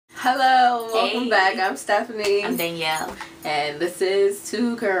Hello, welcome Hey. back. I'm Stephanie. I'm Danielle. And this is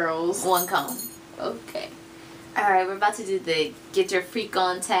Two Girls. One comb. Okay. Alright, we're about to do the Get Your Freak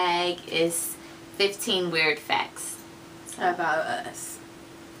On tag. It's 15 weird facts. So, About us.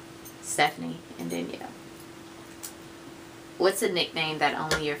 Stephanie and Danielle. What's a nickname that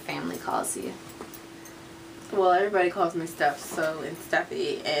only your family calls you? Well, everybody calls me Steph, so and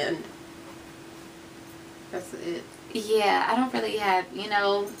Steffi, and that's it. Yeah, I don't really have,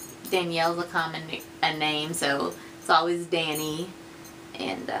 Danielle's a common a name, so it's always Danny.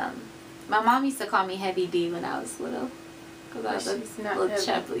 And my mom used to call me Heavy D when I was little. Because I was a little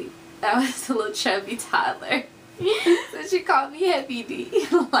chubby. I was a little chubby toddler. So she called me Heavy D,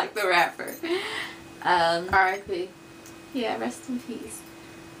 like the rapper. R.I.P. Yeah, rest in peace.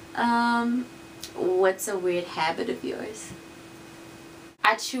 What's a weird habit of yours?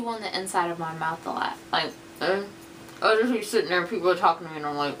 I chew on the inside of my mouth a lot. Like, I just be sitting there and people are talking to me and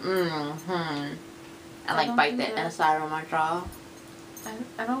I'm like, I like bite the inside of my jaw.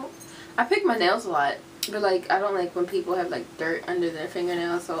 I pick my nails a lot. But like, I don't like when people have like dirt under their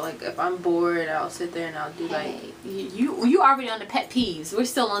fingernails. So like, if I'm bored, I'll sit there and I'll do You already on the pet peeves. We're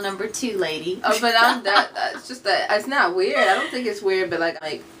still on number 2, lady. Oh, but that's just that. It's not weird. I don't think it's weird. But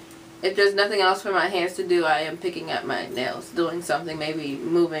like if there's nothing else for my hands to do, I am picking up my nails, doing something, maybe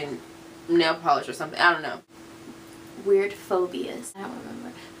moving nail polish or something. I don't know. Weird phobias. I don't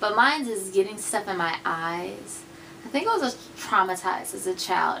remember. But mine is getting stuff in my eyes. I think I was just traumatized as a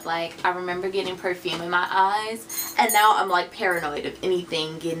child. Like, I remember getting perfume in my eyes, and now I'm like paranoid of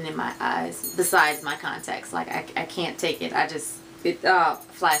anything getting in my eyes besides my contacts. Like, I can't take it.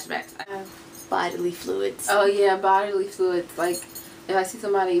 Flashbacks. I have bodily fluids. Oh yeah, bodily fluids. Like, if I see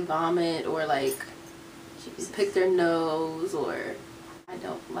somebody vomit or like pick their nose, or I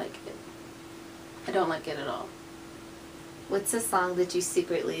don't like it. I don't like it at all. What's a song that you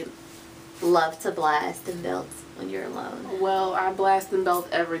secretly love to blast and belt when you're alone? Well, I blast and belt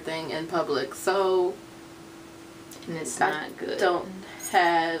everything in public, so and it's not good. Don't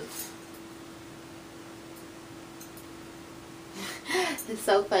have. It's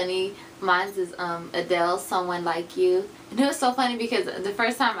so funny. Mine's is Adele's "Someone Like You." And it was so funny because the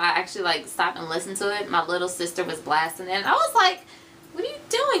first time I actually like stopped and listened to it, my little sister was blasting it, and I was like, "What are you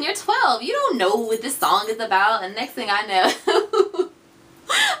doing? You're 12. You don't know what this song is about." And next thing I know,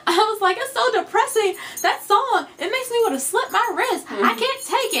 I was like, "It's so depressing. That song. It makes me want to slip my wrist. I can't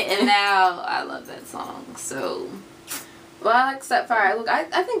take it." And now I love that song. So. Well, I like Sapphire. Look,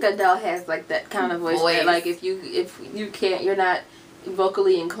 I think Adele has like that kind of voice. That, like if you can't, you're not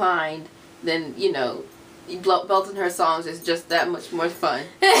vocally inclined, then belting her songs is just that much more fun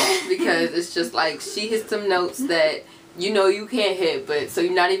because it's just like she hits some notes that you can't hit, but so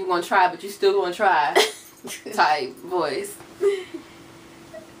you're not even gonna try, but you still gonna try type voice.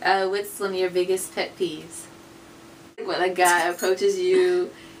 What's one of your biggest pet peeves? When a guy approaches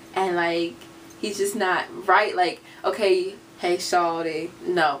you and like he's just not right, like, okay, hey shawty.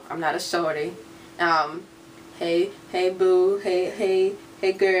 No, I'm not a shawty. Hey boo, hey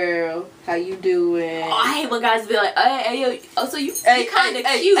girl, how you doing? Oh, I hate when guys be like, hey, oh, so you kind of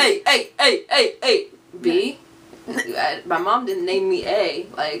cute. Hey, B. My mom didn't name me A.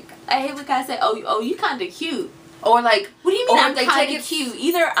 Like, I hate when guys say, oh, you kind of cute. Or like, what do you mean I'm kind of cute?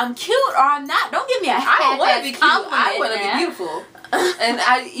 Either I'm cute or I'm not. Don't give me a I want to be cute. I want to be beautiful. And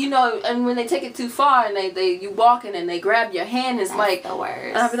and when they take it too far and you walking and they grab your hand, it's that's like the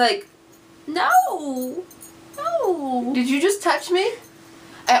worst. And I'll be like, no. Did you just touch me?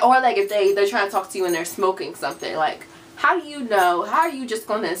 Or like if they're trying to talk to you and they're smoking something, like, how do you know? How are you just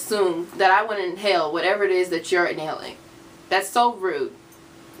going to assume that I want to inhale whatever it is that you're inhaling? That's so rude.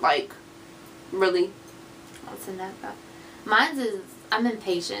 Like, really? What's enough? Mine's is I'm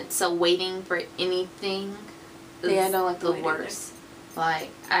impatient, so waiting for anything is I don't like the worst.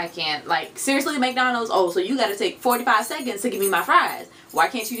 Like, I can't, like, seriously, McDonald's, so you gotta take 45 seconds to give me my fries. Why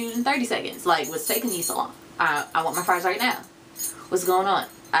can't you do it in 30 seconds? Like, what's taking you so long? I want my fries right now. What's going on?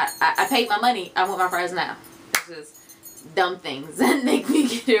 I paid my money. I want my fries now. It's just dumb things that make me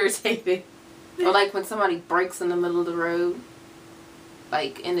get irritated. Or like when somebody breaks in the middle of the road,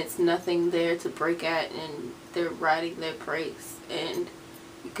 like, and it's nothing there to brake at, and they're riding their brakes, and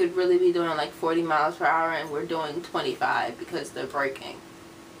you could really be doing like 40 miles per hour and we're doing 25 because they're braking.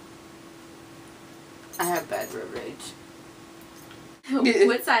 I have bad road rage.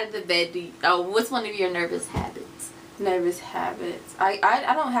 What side of the bed what's one of your nervous habits? Nervous habits. I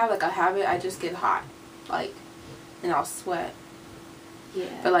don't have like a habit. I just get hot, like, and I'll sweat.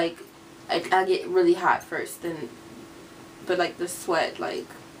 Yeah. But like, I get really hot first, but like the sweat, like,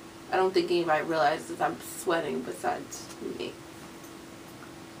 I don't think anybody realizes I'm sweating besides me.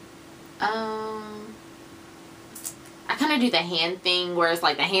 I kind of do the hand thing where it's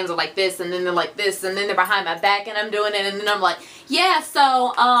like the hands are like this and then they're like this and then they're behind my back and I'm doing it and then I'm like, yeah,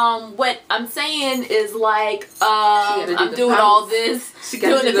 so what I'm saying is like I'm doing all this,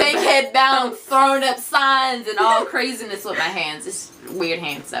 doing the big head bounce, throwing up signs and all craziness with my hands. It's weird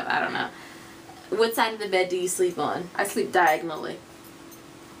hand stuff. I don't know. What side of the bed do you sleep on? I sleep diagonally.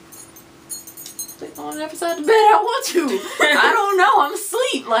 Sleep on every side of the bed I want to. I don't know. I'm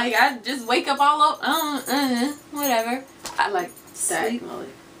asleep. Like, I just wake up all up. Whatever. I like diagonally.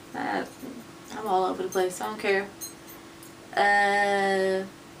 I'm all over the place. I don't care.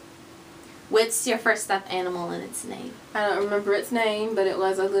 What's your first stuffed animal and its name? I don't remember its name, but it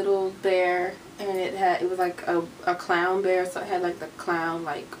was a little bear, and it was like a clown bear, so it had like the clown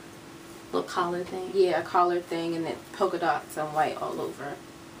like little collar thing. Yeah, a collar thing, and then polka dots and white all over.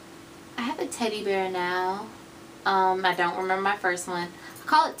 I have a teddy bear now. I don't remember my first one. I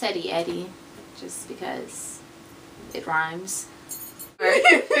call it Teddy Eddie, just because it rhymes.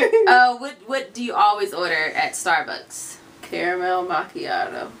 What do you always order at Starbucks? Caramel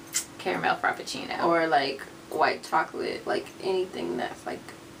macchiato. Caramel frappuccino. Or like white chocolate, like anything that's like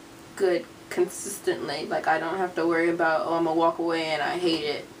good consistently. Like I don't have to worry about, oh, I'm gonna walk away and I hate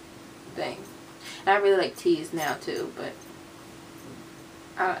it thing. And I really like teas now too, but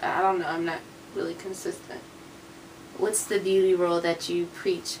I don't know, I'm not really consistent. What's the beauty rule that you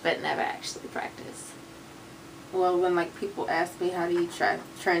preach but never actually practice? Well, when like people ask me how do you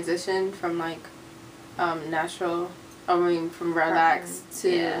transition from like from relaxed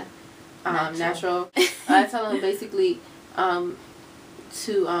to natural, I tell them basically to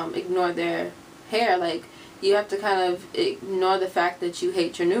ignore their hair. Like you have to kind of ignore the fact that you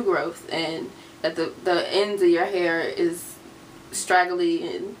hate your new growth and that the ends of your hair is straggly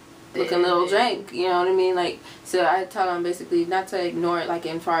and looking a little jank, you know what I mean? Like, so I tell them basically not to ignore it like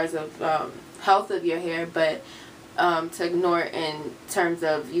in far as of health of your hair, but to ignore it in terms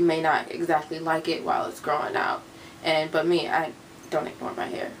of you may not exactly like it while it's growing out. But me, I don't ignore my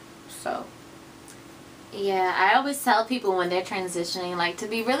hair, so. Yeah, I always tell people when they're transitioning, like, to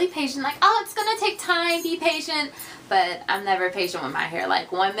be really patient. Like, oh, it's gonna take time, be patient. But I'm never patient with my hair.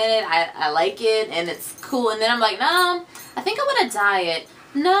 Like, 1 minute I like it and it's cool, and then I'm like, no, I think I want to dye it.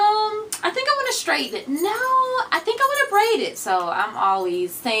 No, I think I want to straighten it. No, I think I want to braid it. So I'm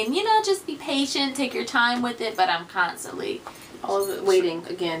always saying, you know, just be patient, take your time with it. But I'm constantly waiting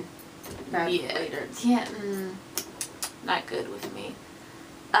again. Later. Yeah, not good with me.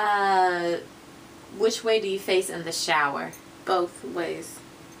 Which way do you face in the shower? Both ways.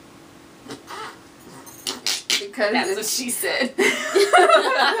 Because that's what she said.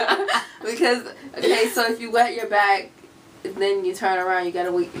 Because, okay, so if you wet your back, then you turn around, you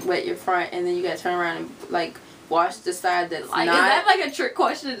gotta wet your front, and then you gotta turn around and like wash the side that's like, not. Is that like a trick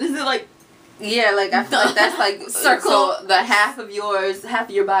question? Is it like? Yeah, like I feel like that's like circle. So the half of your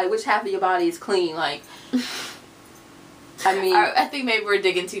body. Which half of your body is clean? Like, I mean, I think maybe we're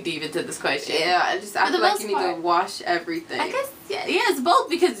digging too deep into this question. Yeah, I feel like you need to wash everything. I guess yeah, it's both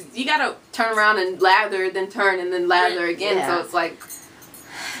because you gotta turn around and lather, then turn and then lather again. Yeah. So it's like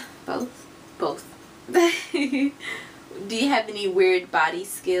both. Do you have any weird body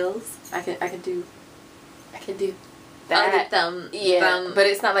skills? I can do that. Yeah, but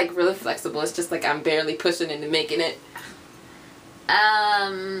it's not like really flexible. It's just like I'm barely pushing into making it.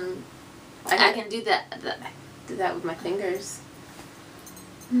 I can do that. Do that with my fingers.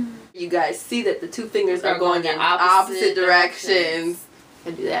 You guys see that the two fingers are going in opposite directions. I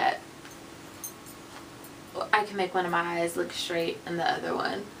can do that. I can make one of my eyes look straight and the other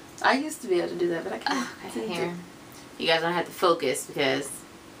one. I used to be able to do that, but I can't. Here. You guys don't have to focus because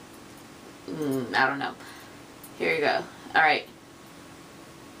I don't know. Here you go. All right.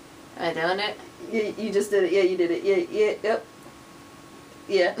 Am I doing it? You just did it. Yeah, you did it. Yep.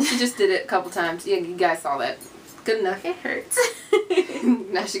 Yeah, she just did it a couple times. Yeah, you guys saw that. Good enough. It hurts.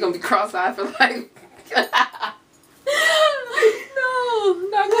 Now she's gonna be cross-eyed for life. No,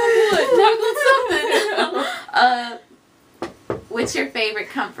 not good. What's your favorite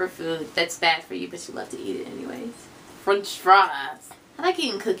comfort food that's bad for you, but you love to eat it anyways? French fries. I like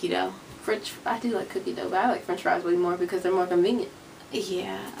eating cookie dough. I do like cookie dough, but I like French fries way more because they're more convenient.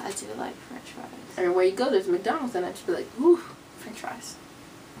 Yeah, I do like French fries. Everywhere you go, there's McDonald's, and I just be like, ooh, French fries.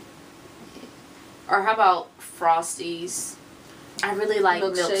 Or how about Frosties? I really like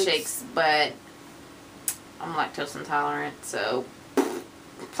milkshakes, but I'm lactose intolerant, so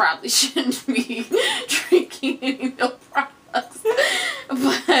probably shouldn't be drinking any milk products. But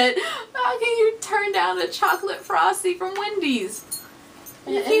how can you turn down a chocolate Frosty from Wendy's?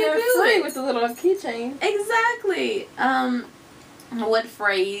 You can't do it with the little keychain. Exactly. What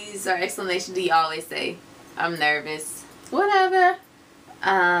phrase or explanation do you always say? I'm nervous. Whatever.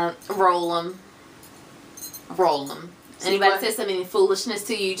 Roll 'em. Roll 'em. Anybody says something foolishness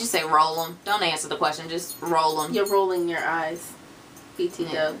to you, just say roll 'em. Don't answer the question, just roll 'em. You're rolling your eyes. BT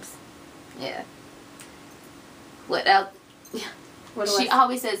dubs. Yeah. What else? What She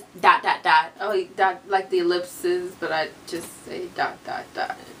always says ... Oh, dot, like the ellipses, but I just say ...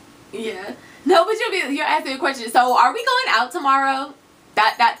 Yeah. No, but you're asking a question. So, are we going out tomorrow? ...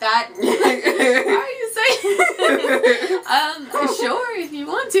 Why are you saying? Sure, if you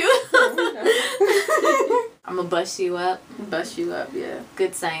want to. I'm gonna bust you up. Bust you up, yeah.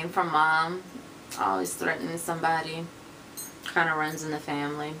 Good saying from Mom. Always threatening somebody. Kind of runs in the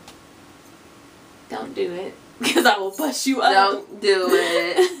family. Don't do it, because I will bust you up. Don't do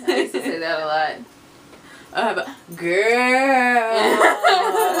it. I used to say that a lot. Girl.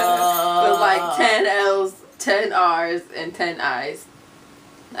 With like 10 L's, 10 R's, and 10 I's.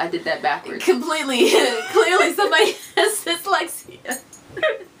 I did that backwards. Completely. Clearly somebody has dyslexia.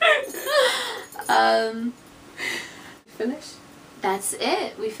 Finish? That's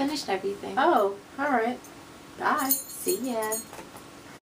it. We finished everything. Oh, alright. Bye. See ya.